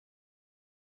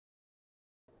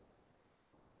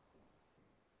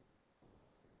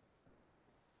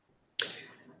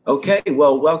Okay,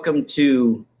 well, welcome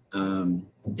to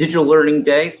Digital Learning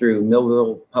Day through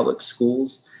Millville Public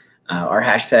Schools. Our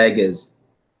hashtag is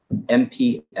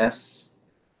MPSWC,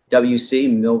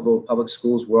 Millville Public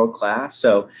Schools World Class.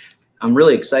 So I'm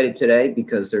really excited today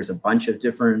because there's a bunch of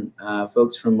different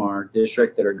folks from our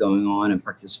district that are going on and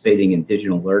participating in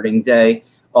Digital Learning Day,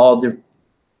 all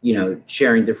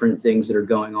sharing different things that are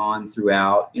going on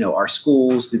throughout, our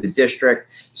schools, through the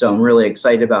district. So I'm really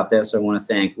excited about this. I want to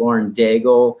thank Lauren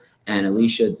Daigle and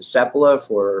Alicia DeCepola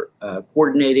for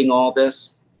coordinating all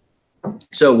this.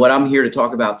 So what I'm here to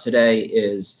talk about today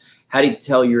is how do you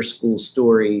tell your school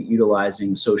story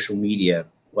utilizing social media,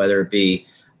 whether it be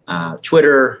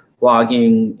Twitter,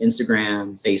 blogging,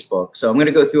 Instagram, Facebook. So I'm going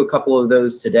to go through a couple of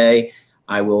those today.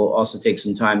 I will also take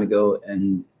some time to go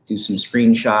and do some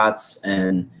screenshots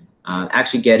and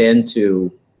actually get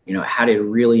into how to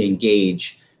really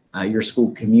engage your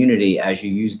school community as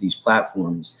you use these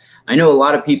platforms. I know a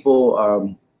lot of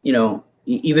people,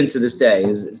 even to this day,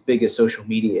 as big as social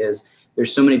media is,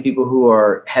 there's so many people who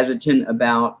are hesitant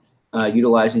about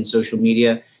utilizing social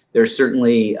media. There's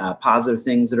certainly positive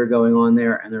things that are going on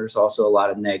there, and there's also a lot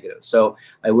of negatives. So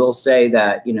I will say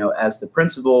that, as the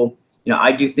principal,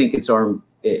 I do think it's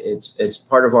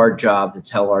part of our job to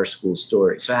tell our school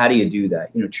story. So how do you do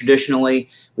that? Traditionally,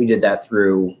 we did that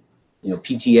through,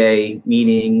 PTA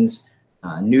meetings,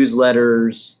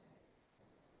 newsletters,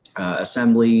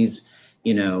 assemblies,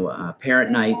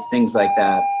 parent nights, things like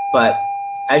that. But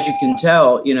as you can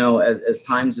tell, as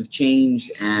times have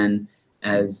changed and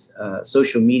as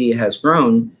social media has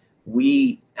grown,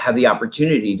 we have the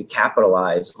opportunity to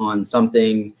capitalize on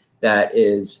something that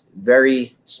is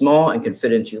very small and can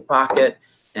fit into your pocket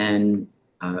and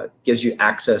gives you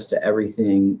access to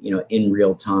everything, in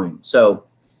real time. So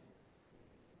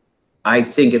I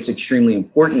think it's extremely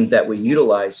important that we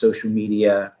utilize social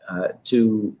media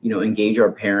to, engage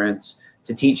our parents,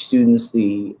 to teach students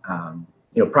the,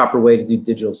 proper way to do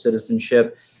digital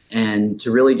citizenship, and to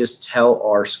really just tell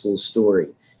our school story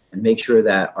and make sure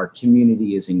that our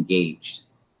community is engaged.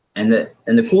 And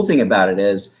the cool thing about it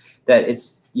is that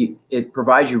it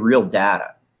provides you real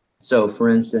data. So for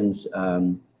instance,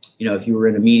 if you were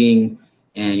in a meeting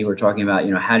and you were talking about,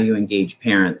 how do you engage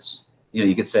parents?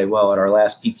 You could say, well, at our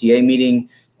last PTA meeting,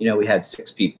 we had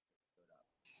 6 people.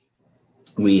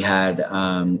 We had,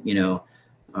 our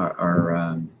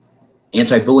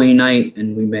anti-bullying night,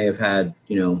 and we may have had,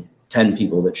 10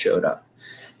 people that showed up,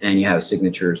 and you have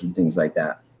signatures and things like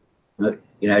that. But,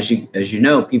 as you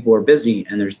know, people are busy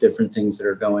and there's different things that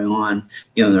are going on,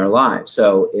 in their lives.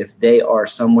 So if they are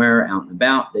somewhere out and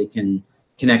about, they can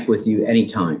connect with you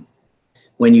anytime.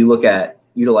 When you look at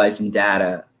utilizing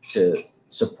data to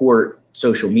support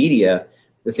social media,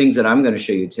 the things that I'm going to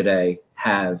show you today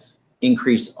have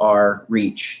increased our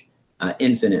reach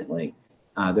infinitely.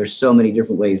 There's so many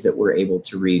different ways that we're able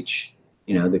to reach,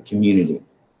 the community.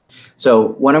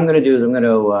 So what I'm going to do is I'm going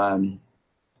to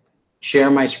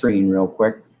share my screen real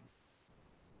quick.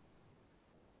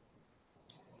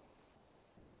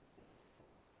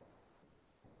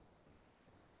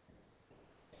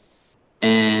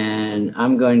 And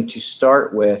I'm going to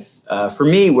start with, for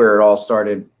me, where it all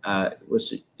started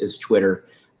is Twitter.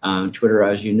 Twitter,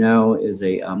 as you know, is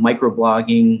a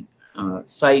microblogging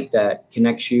site that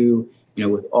connects you,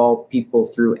 with all people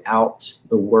throughout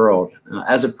the world.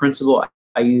 As a principal,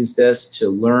 I use this to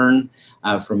learn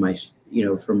from my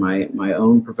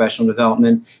own professional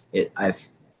development. I've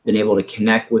been able to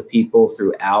connect with people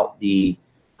throughout the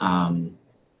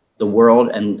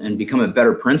world and become a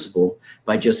better principal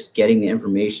by just getting the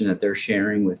information that they're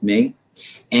sharing with me,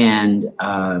 and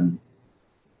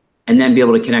then be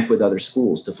able to connect with other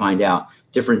schools to find out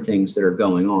different things that are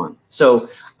going on. So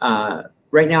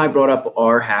right now I brought up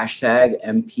our hashtag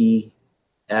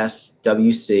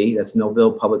MPSWC, that's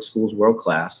Millville Public Schools World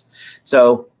Class.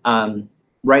 So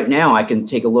right now I can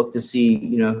take a look to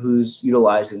see, who's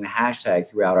utilizing the hashtag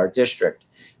throughout our district.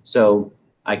 So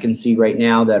I can see right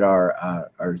now that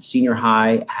our senior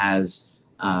high has,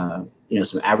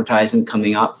 some advertisement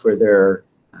coming up for their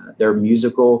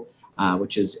musical,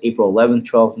 which is April 11th,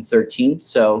 12th, and 13th.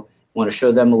 So want to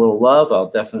show them a little love. I'll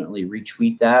definitely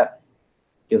retweet that,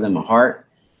 give them a heart.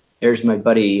 There's my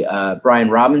buddy Brian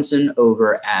Robinson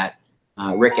over at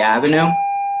Rick Avenue,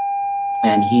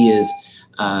 and he is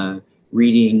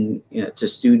reading to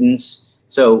students.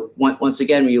 So once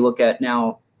again, when you look at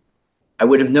now, I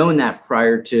would have known that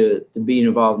prior to being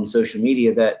involved in social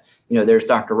media that, there's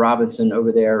Dr. Robinson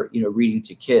over there, reading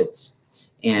to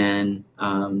kids. And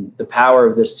the power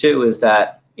of this too is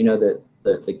that,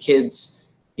 the kids,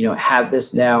 have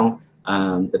this now.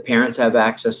 The parents have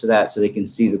access to that so they can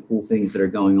see the cool things that are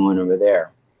going on over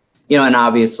there. and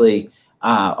obviously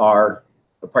our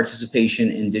participation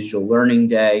in Digital Learning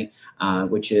Day,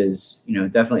 which is,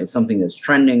 definitely it's something that's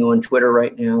trending on Twitter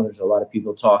right now. There's a lot of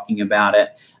people talking about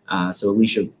it. So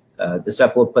Alicia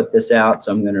DeCepolo put this out,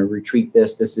 so I'm going to retweet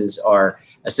this. This is our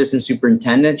assistant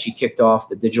superintendent. She kicked off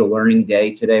the Digital Learning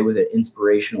Day today with an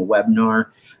inspirational webinar.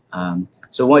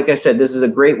 So like I said, this is a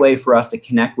great way for us to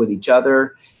connect with each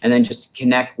other and then just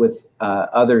connect with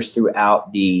others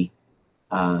throughout the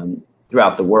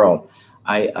world.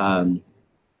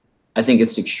 I think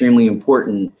it's extremely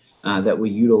important that we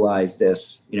utilize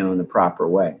this, in the proper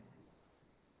way.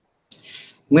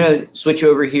 I'm going to switch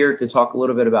over here to talk a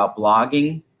little bit about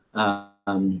blogging.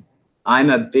 I'm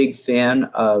a big fan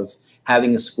of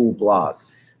having a school blog.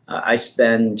 I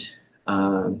spend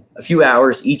a few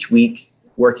hours each week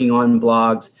working on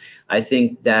blogs. I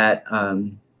think that,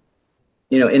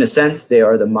 in a sense, they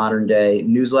are the modern day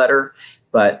newsletter,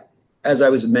 but as I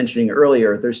was mentioning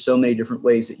earlier, there's so many different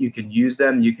ways that you can use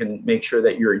them. You can make sure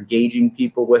that you're engaging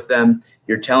people with them.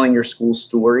 You're telling your school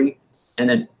story,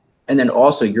 and then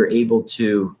also you're able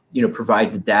to,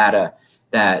 provide the data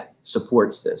that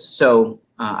supports this. So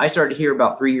I started here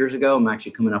about 3 years ago. I'm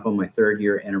actually coming up on my 3rd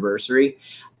year anniversary.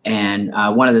 And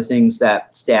one of the things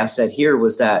that staff said here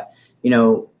was that,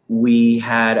 we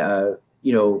had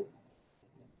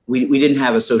we didn't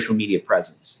have a social media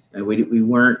presence, and we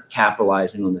weren't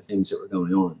capitalizing on the things that were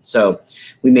going on. So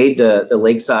we made the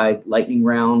Lakeside Lightning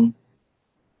Round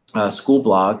school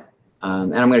blog,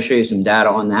 and I'm going to show you some data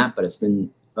on that, but it's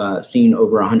been seen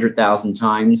over 100,000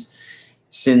 times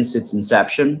since its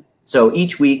inception. So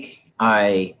each week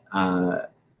I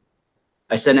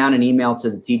send out an email to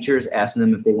the teachers asking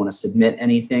them if they want to submit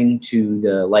anything to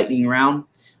the Lightning Round.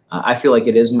 I feel like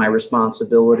it is my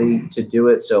responsibility to do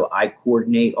it, so I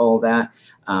coordinate all that.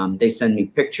 They send me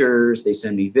pictures, they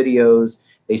send me videos,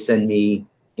 they send me,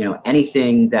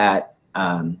 anything that,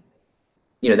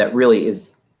 that really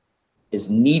is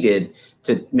needed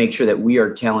to make sure that we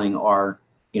are telling our,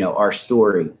 our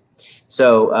story.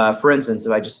 So, for instance,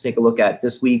 if I just take a look at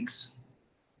this week's,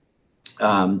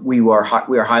 we are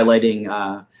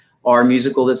highlighting our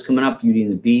musical that's coming up, Beauty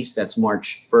and the Beast. That's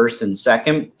March 1st and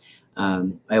 2nd.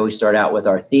 I always start out with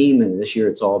our theme, and this year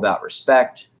it's all about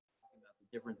respect,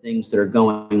 different things that are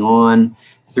going on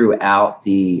throughout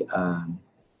the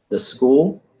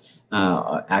school,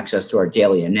 access to our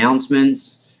daily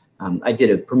announcements. I did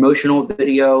a promotional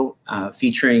video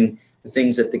featuring the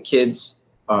things that the kids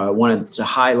wanted to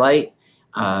highlight,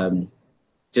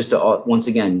 just to once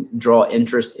again draw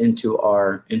interest into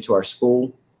our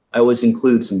school. I always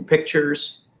include some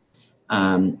pictures.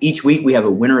 Each week we have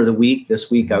a winner of the week. This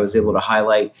week I was able to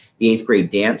highlight the 8th grade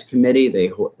dance committee. They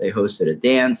hosted a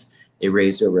dance. They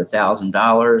raised over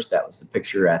 $1,000. That was the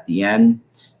picture at the end.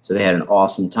 So they had an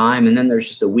awesome time. And then there's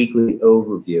just a weekly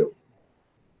overview.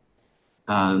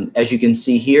 As you can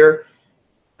see here,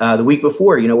 the week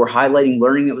before, we're highlighting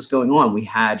learning that was going on. We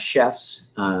had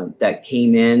chefs that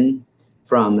came in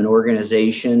from an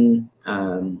organization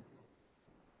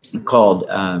called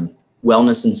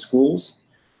Wellness in Schools.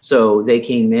 So they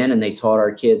came in and they taught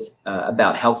our kids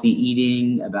about healthy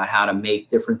eating, about how to make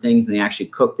different things, and they actually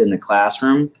cooked in the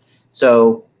classroom.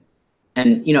 So,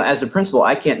 and as the principal,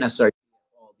 I can't necessarily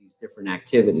do all these different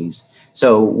activities.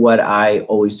 So what I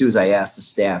always do is I ask the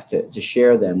staff to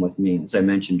share them with me. As I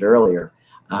mentioned earlier,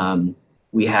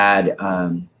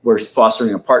 we're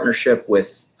fostering a partnership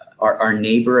with our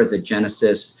neighbor at the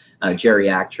Genesis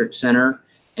Geriatric Center.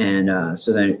 And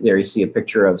so then there you see a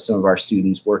picture of some of our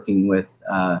students working with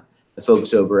the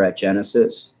folks over at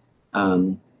Genesis.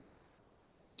 And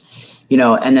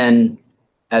then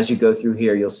as you go through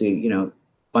here, you'll see, a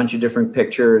bunch of different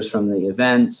pictures from the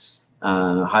events,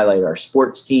 highlight our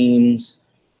sports teams,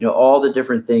 all the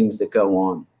different things that go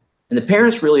on. And the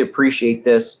parents really appreciate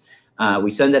this. We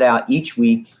send it out each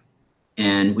week,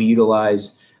 and we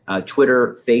utilize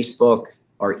Twitter, Facebook,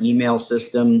 our email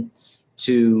system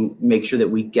to make sure that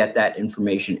we get that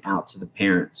information out to the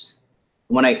parents.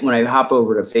 When I hop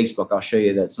over to Facebook, I'll show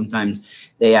you that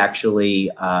sometimes they actually,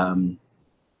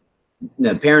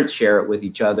 the parents share it with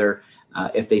each other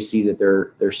if they see that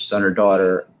their son or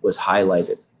daughter was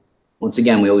highlighted. Once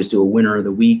again, we always do a winner of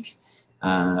the week.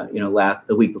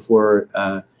 The week before,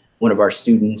 one of our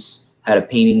students had a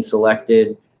painting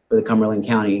selected for the Cumberland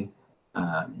County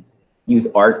Youth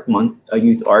Art Month, a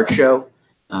youth art show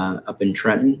up in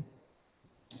Trenton.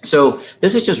 So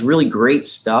this is just really great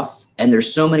stuff, and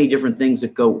there's so many different things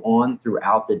that go on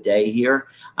throughout the day here.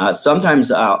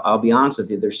 Sometimes I'll be honest with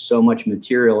you, there's so much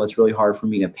material, it's really hard for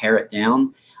me to pare it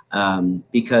down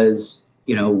because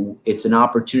it's an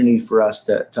opportunity for us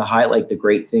to highlight the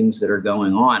great things that are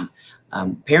going on.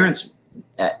 Parents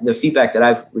the feedback that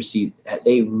I've received,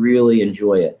 they really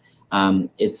enjoy it.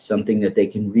 It's something that they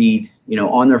can read,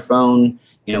 on their phone,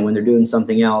 when they're doing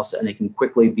something else, and they can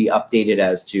quickly be updated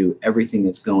as to everything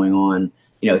that's going on,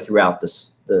 throughout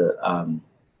the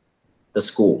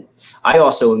school. I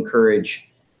also encourage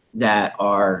that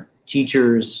our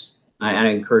teachers, and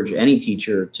I encourage any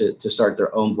teacher to start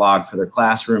their own blog for their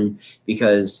classroom,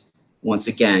 because once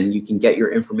again, you can get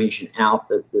your information out.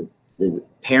 The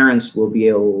parents will be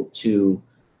able to,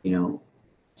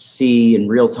 see in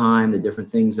real time the different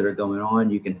things that are going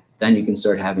on. You can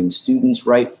start having students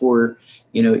write for,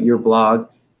 your blog.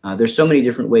 There's so many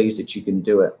different ways that you can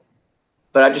do it.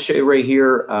 But I'll just show you right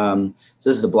here. So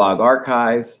this is the blog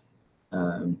archive.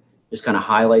 Just kind of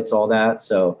highlights all that.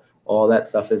 So all that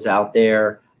stuff is out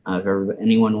there. If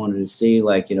anyone wanted to see,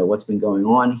 what's been going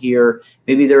on here,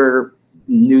 maybe they're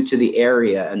new to the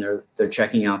area and they're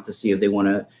checking out to see if they want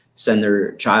to send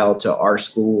their child to our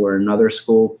school or another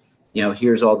school.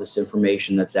 Here's all this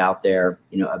information that's out there,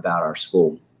 about our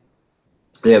school.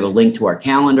 They have a link to our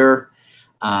calendar.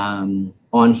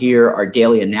 On here, our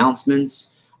daily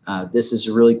announcements. This is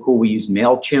really cool. We use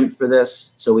MailChimp for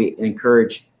this. So we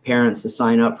encourage parents to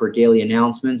sign up for daily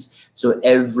announcements. So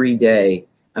every day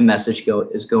a message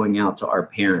is going out to our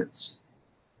parents.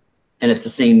 And it's the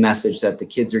same message that the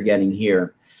kids are getting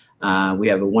here. We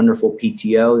have a wonderful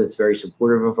PTO that's very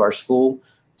supportive of our school.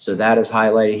 So that is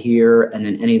highlighted here. And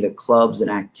then any of the clubs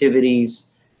and activities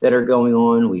that are going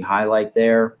on, we highlight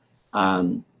there.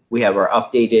 We have our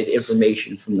updated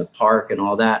information from the park and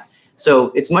all that.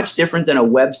 So it's much different than a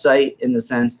website in the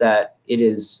sense that it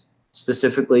is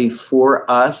specifically for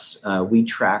us. We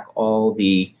track all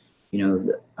the,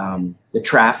 the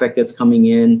traffic that's coming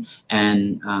in,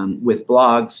 and with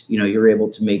blogs, you're able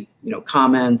to make,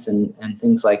 comments and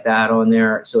things like that on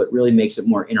there. So it really makes it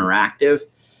more interactive.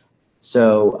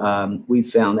 So we've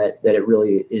found that it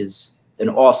really is an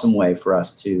awesome way for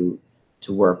us to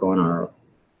work on our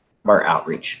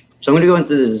outreach. So I'm going to go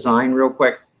into the design real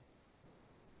quick.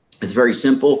 It's very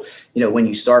simple. When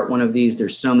you start one of these,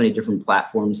 there's so many different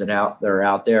platforms that are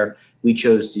out there. We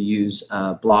chose to use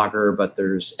Blogger, but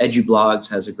there's EduBlogs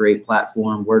has a great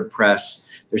platform, WordPress.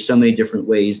 There's so many different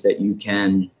ways that you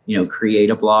can,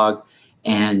 create a blog,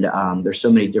 and there's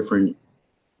so many different,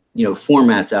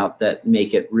 formats out that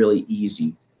make it really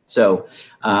easy. So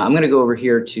I'm going to go over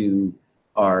here to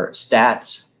our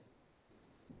stats.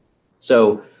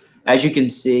 So as you can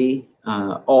see,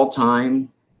 all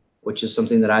time, which is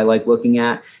something that I like looking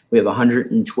at. We have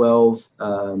 112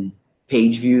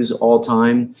 page views all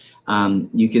time.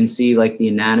 You can see the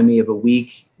anatomy of a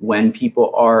week when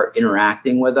people are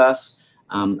interacting with us.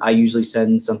 I usually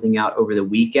send something out over the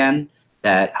weekend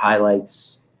that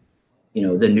highlights,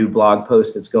 the new blog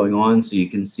post that's going on. So you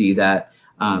can see that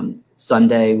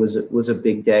Sunday was a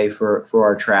big day for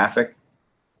our traffic.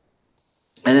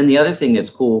 And then the other thing that's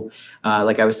cool,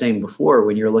 like I was saying before,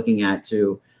 when you're looking at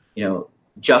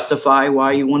justify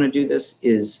why you want to do this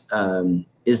is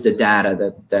the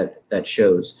data that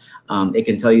shows. It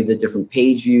can tell you the different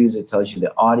page views, it tells you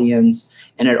the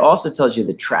audience, and it also tells you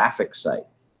the traffic site,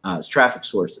 traffic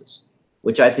sources,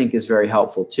 which I think is very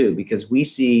helpful too, because we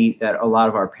see that a lot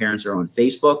of our parents are on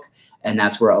Facebook, and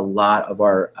that's where a lot of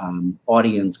our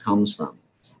audience comes from.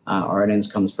 Our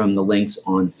audience comes from the links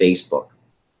on Facebook.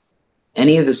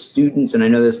 Any of the students, and I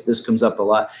know this comes up a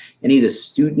lot, any of the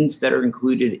students that are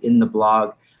included in the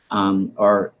blog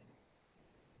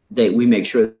we make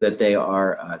sure that they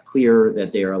are clear,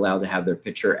 that they are allowed to have their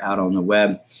picture out on the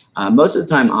web. Most of the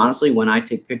time, honestly, when I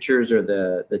take pictures or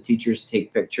the teachers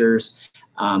take pictures,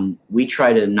 we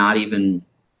try to not even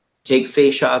take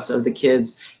face shots of the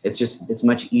kids. It's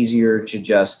much easier to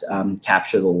just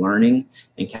capture the learning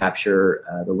and capture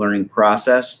the learning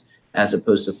process, as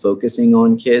opposed to focusing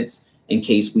on kids, in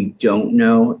case we don't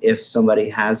know if somebody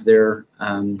has their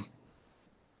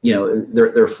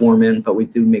their form in, but we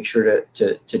do make sure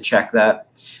to check that.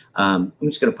 I'm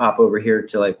just going to pop over here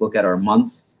to look at our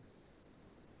month.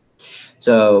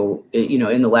 So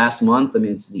in the last month,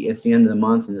 it's the end of the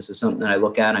month, and this is something that I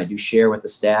look at and I do share with the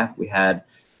staff. We had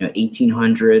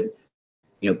 1,800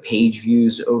 page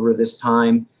views over this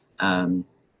time.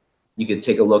 You could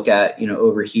take a look at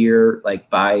over here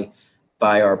by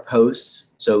our posts.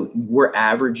 So we're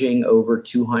averaging over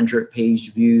 200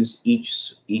 page views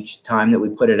each time that we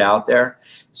put it out there.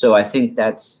 So I think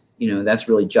that's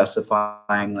really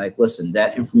justifying, listen,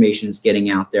 that information is getting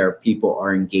out there. People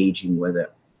are engaging with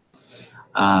it.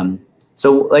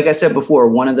 So like I said before,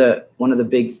 one of the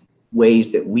big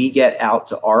ways that we get out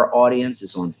to our audience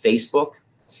is on Facebook.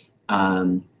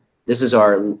 This is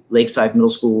our Lakeside Middle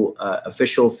School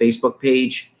official Facebook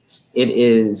page. It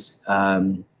is,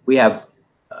 we have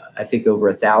I think over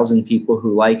 1,000 people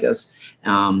who like us.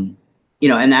 You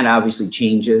know, and that obviously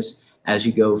changes as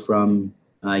you go from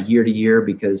year to year,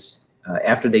 because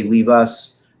after they leave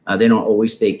us, they don't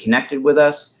always stay connected with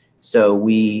us. So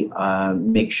we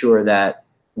make sure that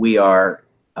we are,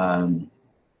 you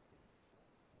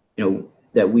know,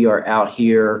 that we are out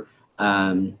here,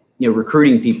 you know,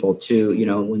 recruiting people to, you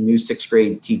know, when new sixth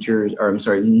grade teachers, or I'm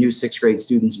sorry, new sixth grade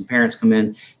students and parents come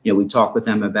in, you know, we talk with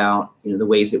them about, you know, the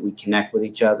ways that we connect with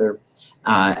each other.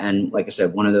 And like I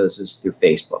said, one of those is through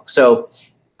Facebook. So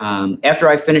after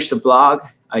I finish the blog,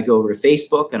 I go over to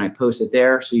Facebook and I post it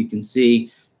there, so you can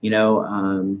see, you know,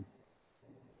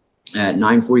 at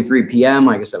 9:43 p.m.,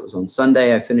 I guess that was on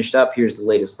Sunday, I finished up. Here's the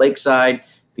latest Lakeside,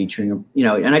 featuring, you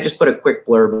know, and I just put a quick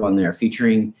blurb on there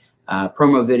featuring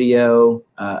promo video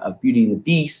of Beauty and the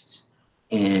Beast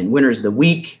and winners of the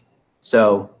week.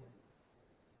 So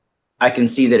I can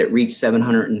see that it reached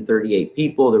 738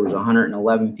 people. There was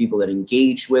 111 people that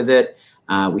engaged with it.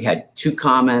 We had 2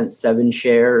 comments, 7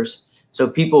 shares. So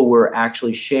people were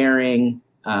actually sharing,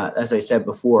 as I said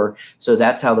before. So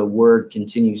that's how the word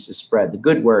continues to spread, the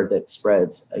good word that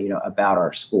spreads, you know, about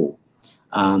our school.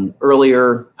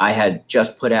 Earlier, I had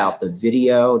just put out the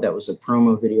video that was a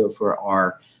promo video for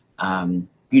our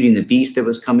Beauty and the Beast that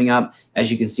was coming up.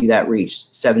 As you can see, that reached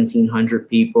 1,700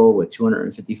 people with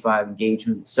 255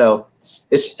 engagements. So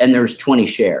this, and there's 20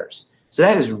 shares. So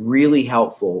that is really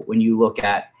helpful when you look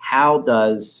at how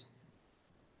does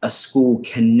a school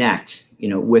connect, you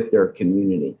know, with their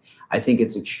community. I think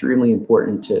it's extremely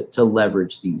important to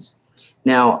leverage these.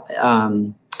 Now,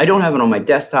 I don't have it on my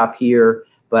desktop here,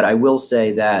 but I will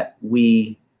say that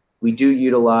we do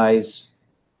utilize,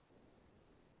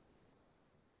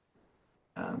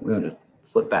 we're going to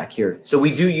flip back here. So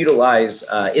we do utilize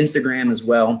Instagram as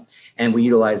well, and we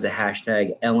utilize the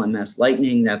hashtag LMS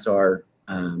Lightning. That's our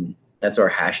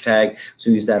hashtag.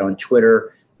 So we use that on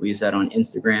Twitter. We use that on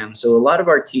Instagram. So a lot of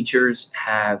our teachers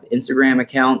have Instagram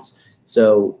accounts.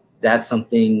 So that's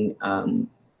something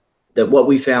that what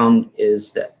we found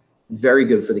is that very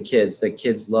good for the kids. The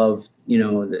kids love, you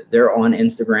know, they're on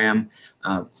Instagram.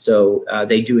 So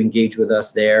they do engage with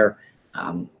us there.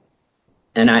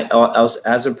 And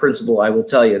as a principal, I will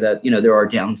tell you that, you know, there are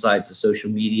downsides to social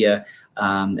media.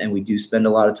 And we do spend a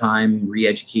lot of time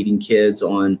re-educating kids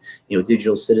on, you know,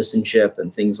 digital citizenship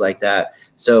and things like that.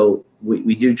 So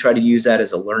we do try to use that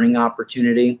as a learning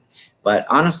opportunity. But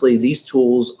honestly, these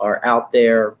tools are out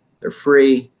there. They're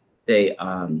free. They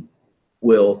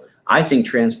will, I think,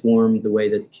 transform the way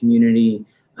that the community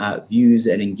views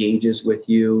and engages with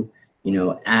you, you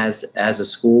know, as a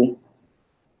school.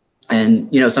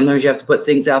 And, you know, sometimes you have to put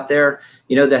things out there,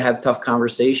 you know, that have tough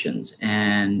conversations.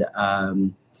 And,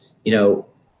 you know,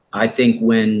 I think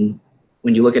when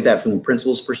you look at that from the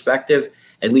principal's perspective,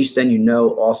 at least then you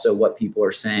know also what people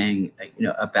are saying, you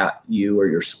know, about you or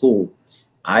your school.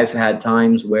 I've had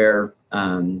times where,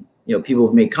 you know, people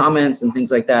have made comments and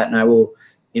things like that, and I will,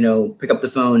 you know, pick up the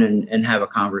phone and have a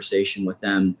conversation with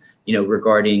them, you know,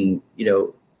 regarding, you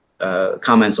know,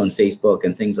 comments on Facebook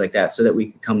and things like that, so that we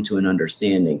could come to an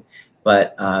understanding.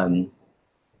 But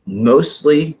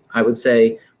mostly, I would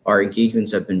say our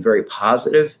engagements have been very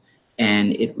positive,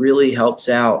 and it really helps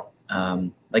out,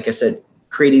 like I said,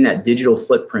 creating that digital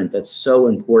footprint that's so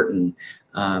important,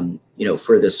 you know,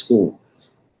 for this school.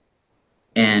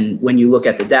 And when you look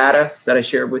at the data that I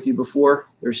shared with you before,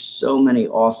 there's so many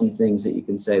awesome things that you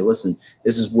can say, listen,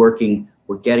 this is working.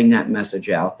 We're getting that message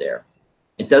out there.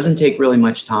 It doesn't take really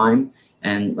much time.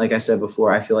 And like I said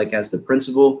before, I feel like as the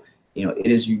principal, you know, it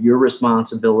is your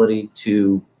responsibility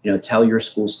to, you know, tell your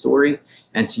school story,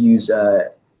 and to use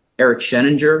Eric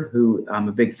Sheninger, who I'm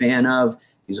a big fan of.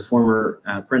 He's a former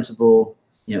principal,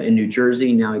 you know, in New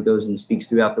Jersey. Now he goes and speaks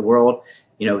throughout the world.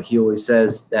 You know, he always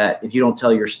says that if you don't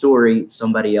tell your story,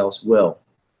 somebody else will.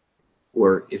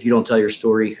 Or if you don't tell your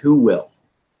story, who will?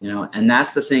 You know, and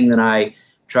that's the thing that I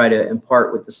try to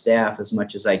impart with the staff as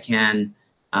much as I can.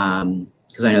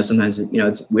 Because I know sometimes, you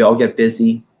know, we all get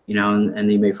busy, you know, and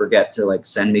they may forget to like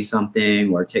send me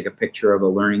something or take a picture of a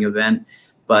learning event.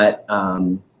 But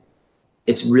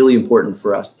it's really important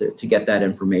for us to get that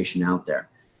information out there.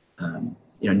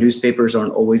 You know, newspapers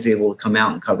aren't always able to come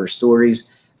out and cover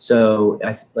stories. So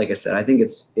like I said, I think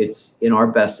it's in our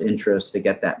best interest to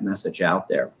get that message out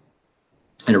there.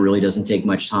 And it really doesn't take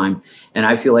much time. And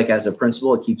I feel like as a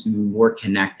principal, it keeps me more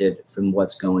connected from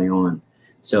what's going on.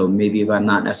 So maybe if I'm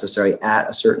not necessarily at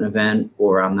a certain event,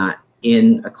 or I'm not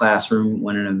in a classroom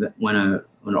when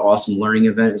an awesome learning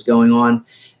event is going on,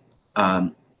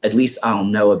 at least I'll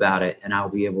know about it, and I'll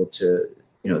be able to,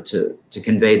 you know, to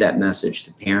convey that message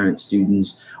to parents,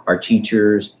 students, our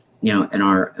teachers, you know, and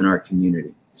our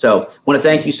community. So I want to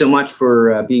thank you so much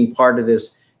for being part of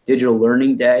this Digital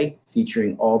Learning Day,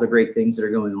 featuring all the great things that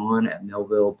are going on at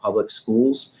Millville Public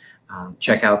Schools.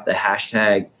 Check out the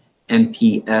hashtag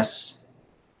MPSWC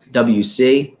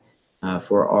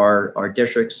for our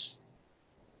district's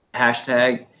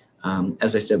hashtag.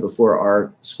 As I said before,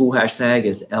 our school hashtag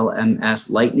is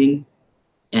LMS Lightning.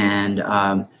 And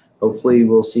hopefully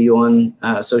we'll see you on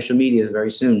social media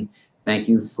very soon. Thank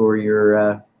you for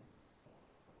your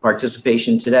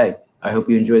participation today. I hope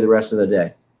you enjoy the rest of the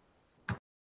day.